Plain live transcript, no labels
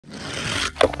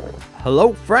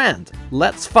Hello friend,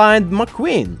 let's find my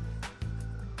queen.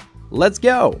 Let's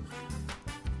go.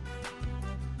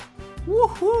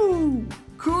 Woohoo!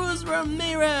 Cruz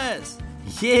Ramirez!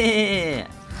 Yeah!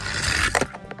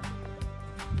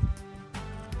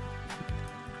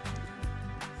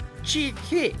 Cheek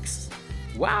kicks.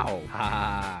 Wow.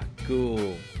 Haha,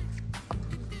 cool.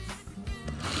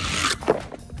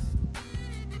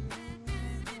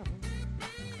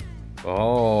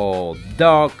 Oh,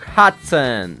 Doc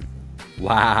Hudson.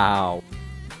 Wow.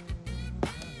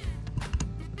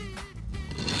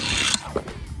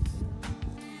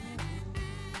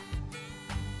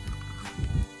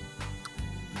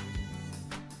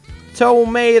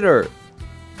 Tomato.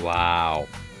 Wow.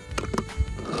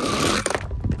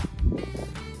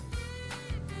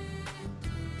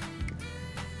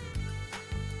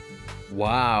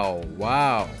 Wow,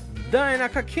 wow.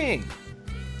 Dynaka King.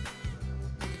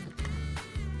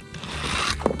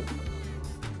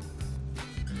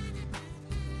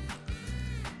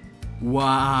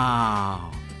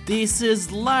 Wow! This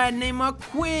is Lightning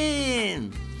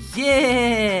McQueen!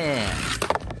 Yeah!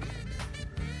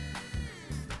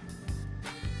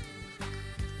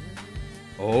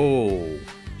 Oh,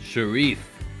 Sharif.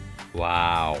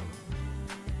 Wow.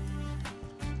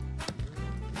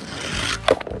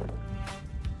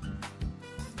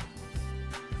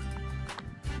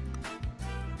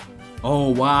 Oh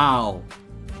wow!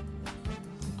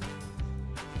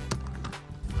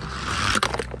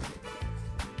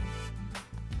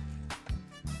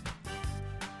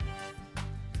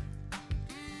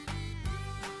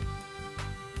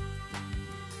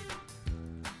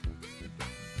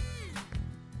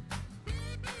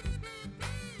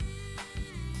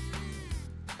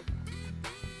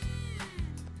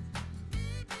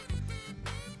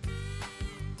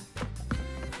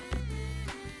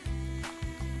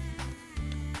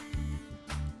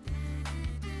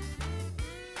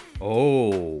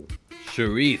 Oh,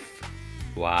 Sharif.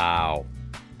 Wow.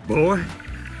 Boy,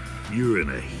 you're in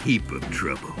a heap of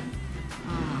trouble.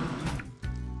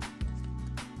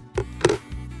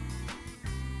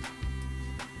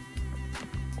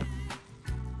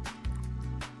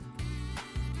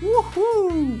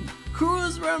 Woohoo!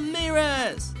 Cruz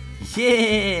Ramirez!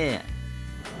 Yeah!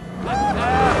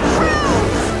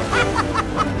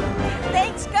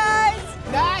 Thanks, guys!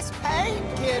 Nice paint,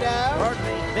 kiddo. Pardon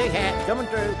me, big hat coming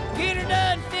through. Get her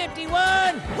done,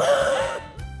 51.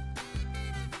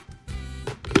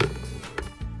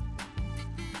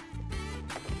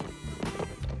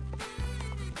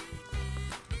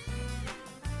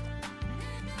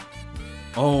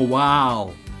 Oh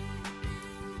wow!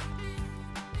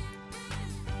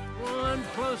 1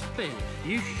 close finish.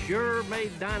 You sure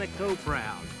made Dynaco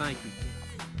proud. Thank you.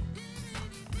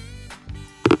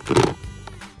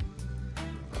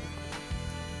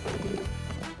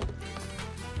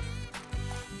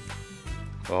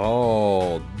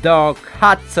 Oh, Doc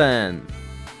Hudson.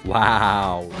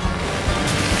 Wow.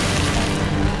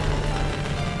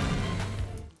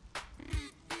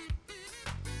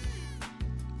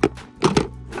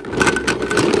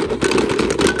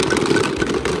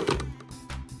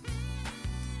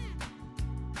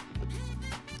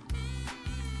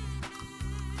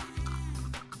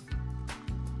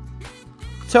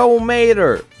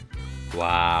 Tomato.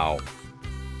 Wow.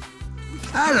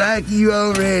 I like you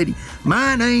already.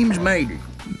 My name's Mater.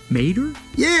 Mater?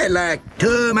 Yeah, like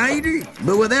tomato,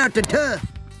 but without the tuh.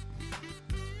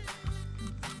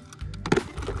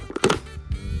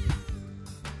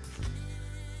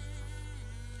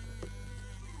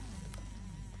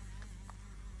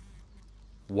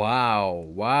 Wow,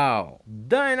 wow.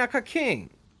 Dynaka King.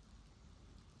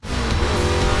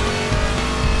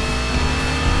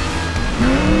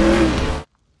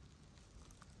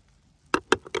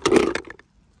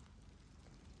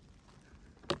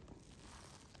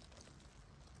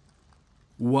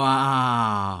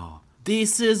 Wow!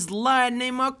 This is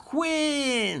Lightning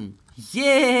McQueen!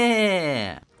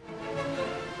 Yeah!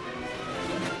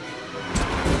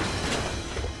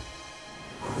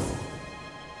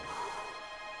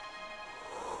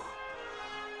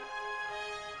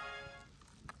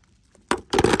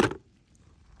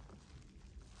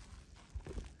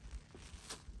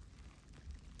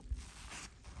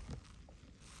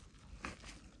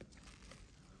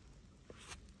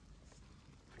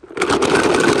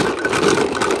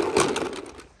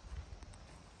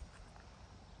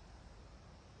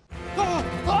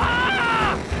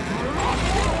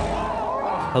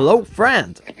 Hello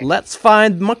friend, let's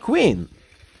find my queen.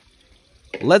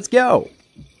 Let's go.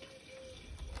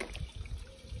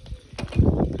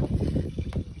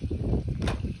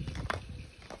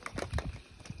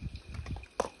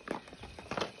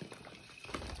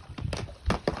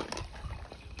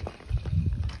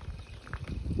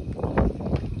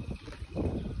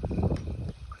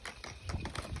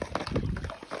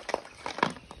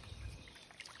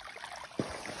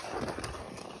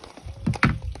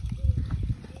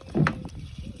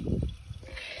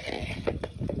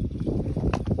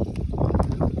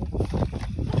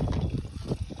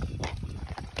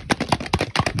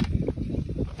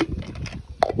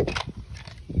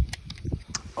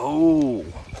 Ooh.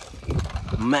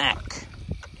 Mac.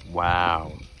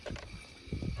 Wow.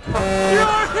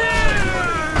 You're here!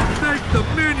 Thank the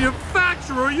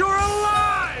manufacturer you're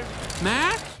alive!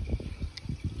 Mac?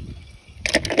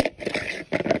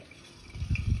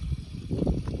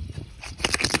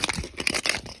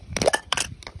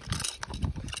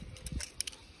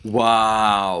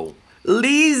 Wow!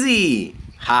 Lizzie!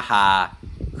 Haha,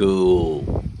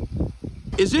 cool.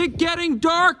 Is it getting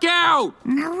dark out?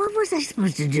 Now, what was I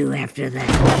supposed to do after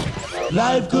that?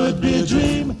 Life could be a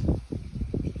dream.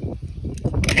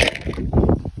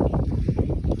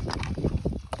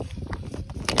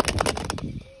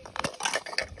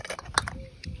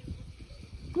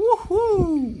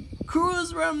 Woohoo!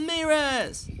 Cruz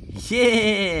Ramirez!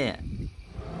 Yeah!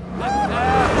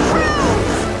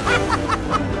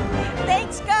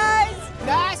 Thanks, guys.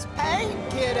 Nice paint,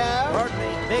 kiddo. Pardon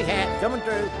me. Big hat coming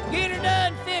through. Get her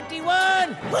done,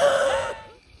 51.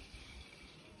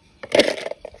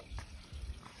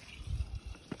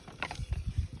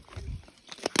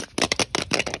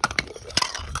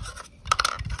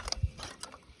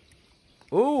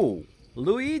 Ooh,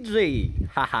 Luigi.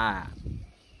 Haha.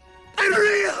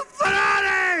 Real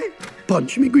Ferrari!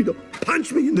 Punch me, Guido.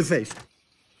 Punch me in the face.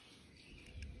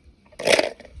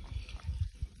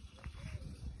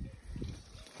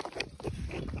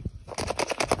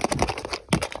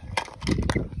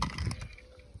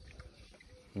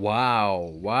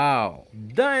 Wow, wow.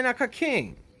 Dynaka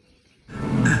King.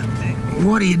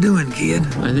 What are you doing, kid?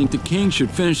 I think the king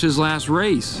should finish his last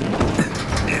race.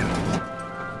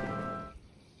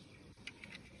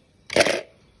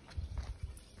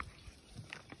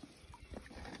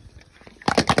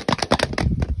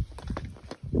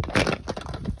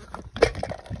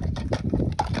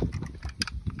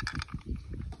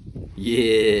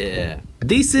 Yeah!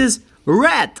 This is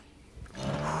Red!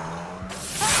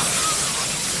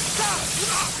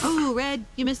 Oh, Red,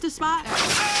 you missed a spot.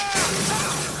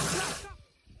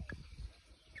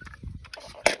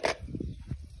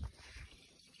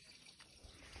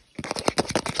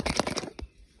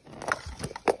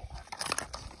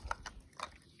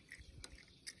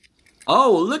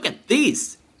 Oh, look at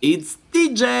this! It's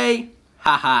DJ!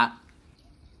 Haha!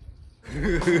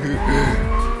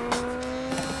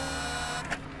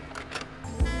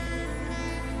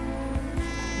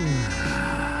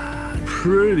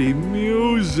 Pretty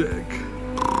music.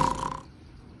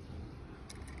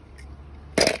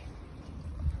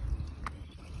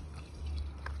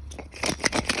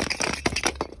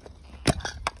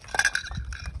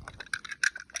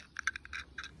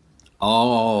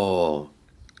 Oh!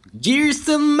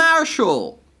 Gerson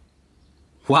Marshall!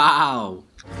 Wow!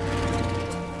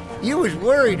 You was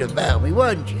worried about me,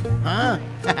 wasn't you? Huh?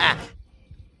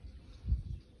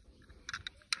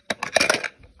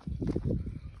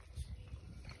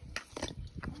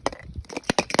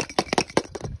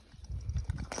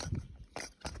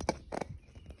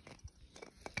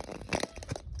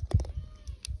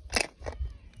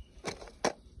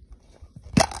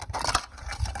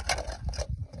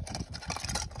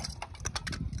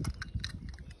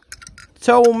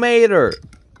 Tomater.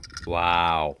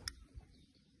 Wow.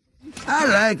 I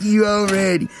like you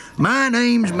already. My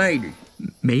name's Mater.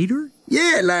 Mater?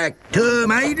 Yeah, like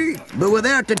tomater, but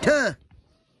without the tuh.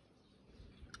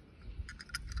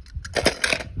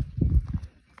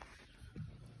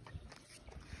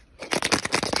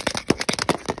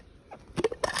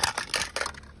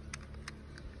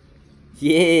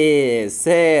 Yeah,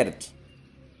 Serge!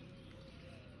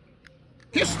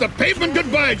 Kiss the pavement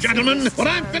goodbye, gentlemen. When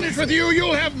I'm finished with you,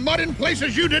 you'll have mud in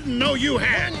places you didn't know you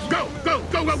had. Go, go,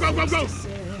 go, go, go, go, go!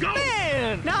 Go!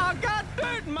 Man, now I got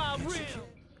dirt in my ribs.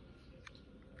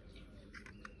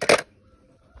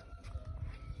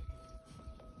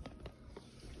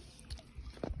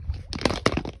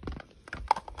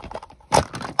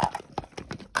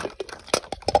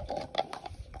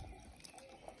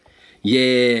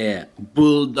 Yeah,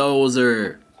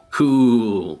 bulldozer.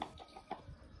 Cool.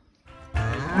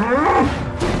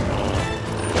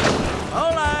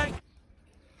 Hold on.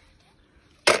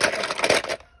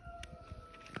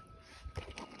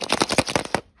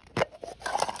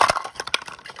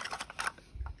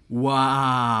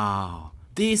 Wow.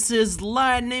 This is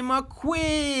Lightning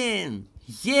McQueen.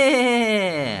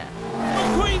 Yeah.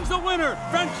 McQueen's the winner.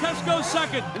 Francesco's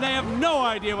second, and they have no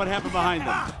idea what happened behind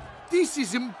them. This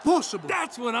is impossible.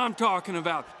 That's what I'm talking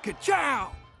about.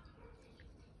 Ka-chow!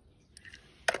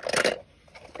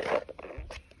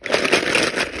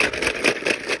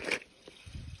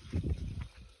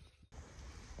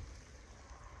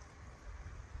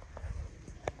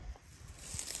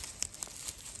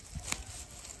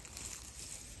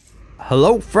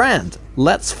 Hello, friend.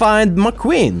 Let's find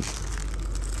McQueen.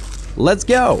 Let's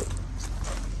go!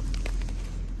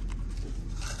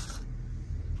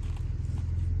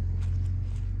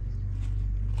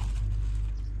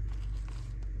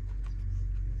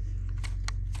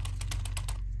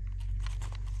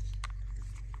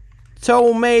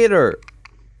 Tomato!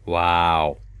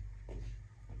 Wow!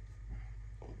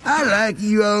 I like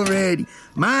you already.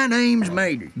 My name's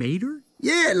Mater. Mater?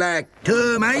 Yeah, like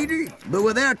tomato, but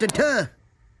without the tuh.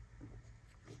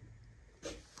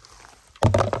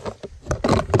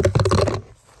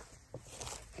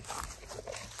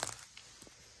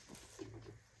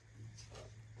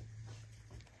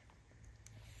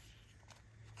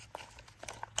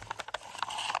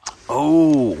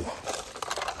 Oh!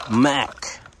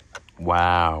 Mac!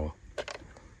 Wow!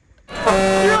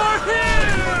 You're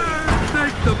here!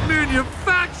 Thank the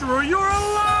manufacturer you're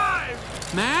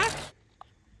alive! Mac?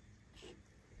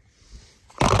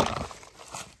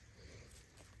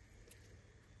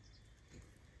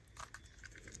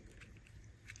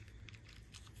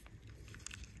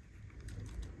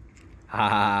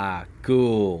 Haha,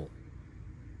 cool!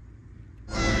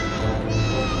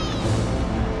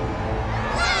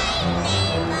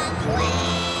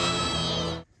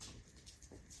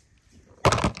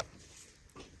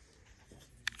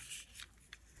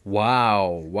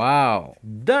 Wow, wow!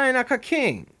 Dinoca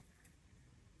King!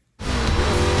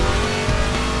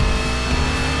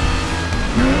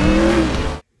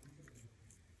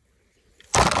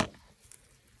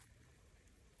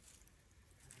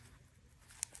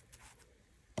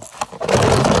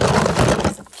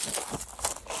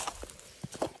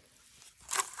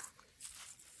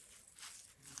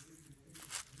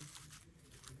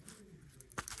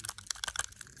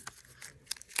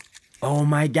 Oh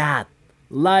my god!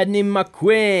 Lightning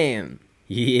McQueen!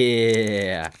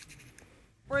 Yeah!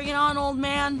 Bring it on, old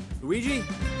man. Luigi?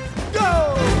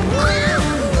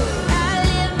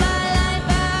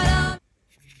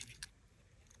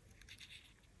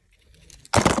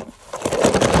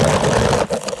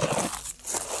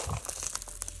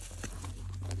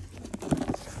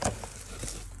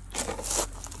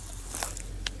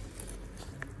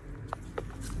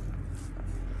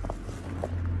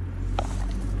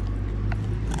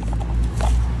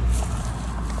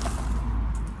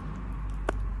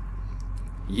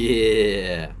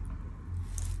 Yeah!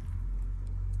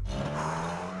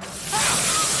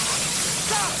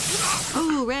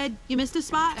 Oh, Red, you missed a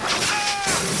spot.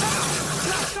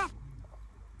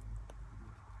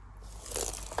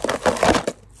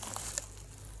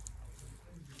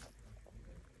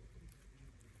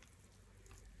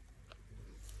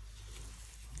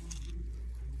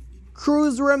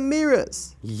 Cruz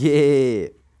Ramirez! Yeah!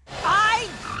 I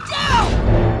do!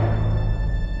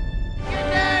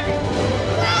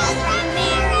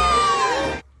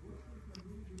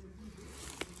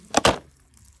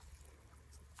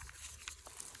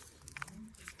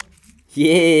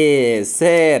 Yeah,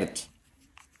 Serge!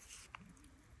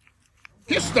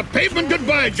 Kiss the pavement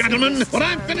goodbye, gentlemen. When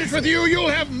I'm finished with you, you'll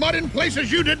have mud in places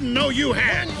you didn't know you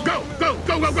had. Go, go,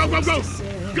 go, go, go, go, go!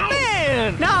 Go!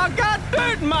 Man, now I got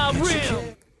dirt in my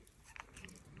rim!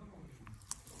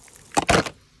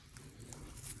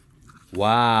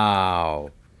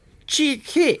 Wow! Cheek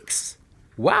kicks!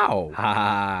 Wow!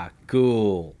 Haha,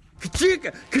 cool!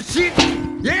 Kachika!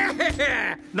 Kachika!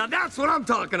 Yeah! Now that's what I'm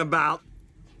talking about!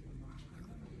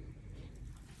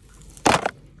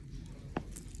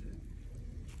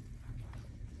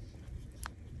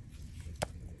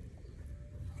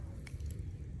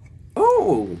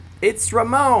 Oh! It's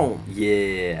Ramon!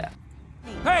 Yeah!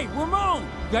 Hey, Ramon!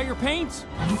 Got your paints?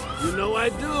 You know I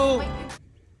do.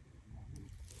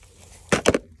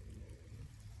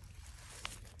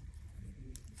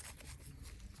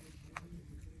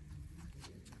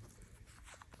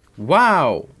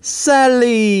 Wow!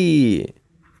 Sally!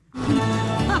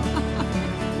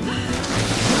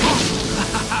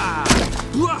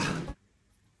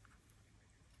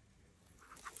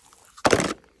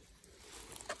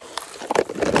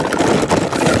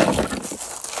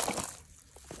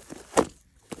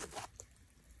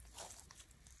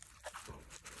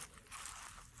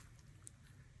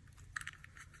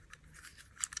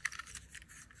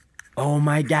 Oh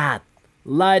my god!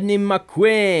 Lightning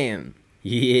McQueen!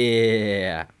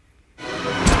 Yeah!